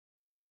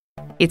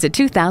It's a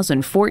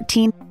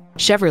 2014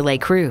 Chevrolet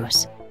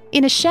Cruze.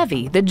 In a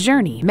Chevy, the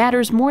journey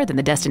matters more than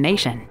the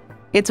destination.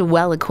 It's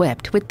well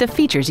equipped with the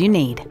features you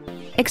need: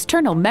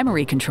 external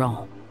memory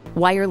control,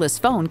 wireless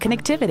phone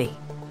connectivity,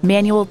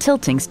 manual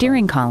tilting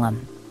steering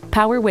column,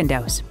 power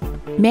windows,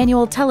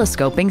 manual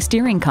telescoping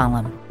steering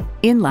column,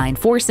 inline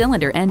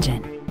 4-cylinder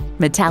engine,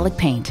 metallic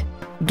paint,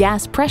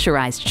 gas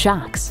pressurized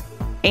shocks,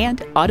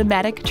 and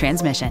automatic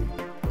transmission.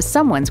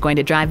 Someone's going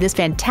to drive this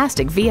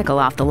fantastic vehicle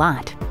off the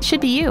lot.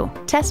 Should be you.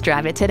 Test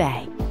drive it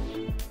today.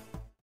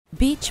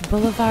 Beach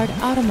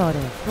Blvd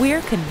Automotive.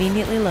 We're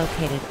conveniently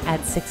located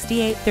at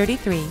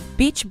 6833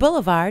 Beach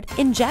Boulevard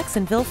in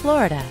Jacksonville,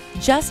 Florida,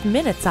 just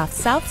minutes off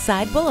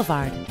Southside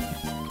Boulevard.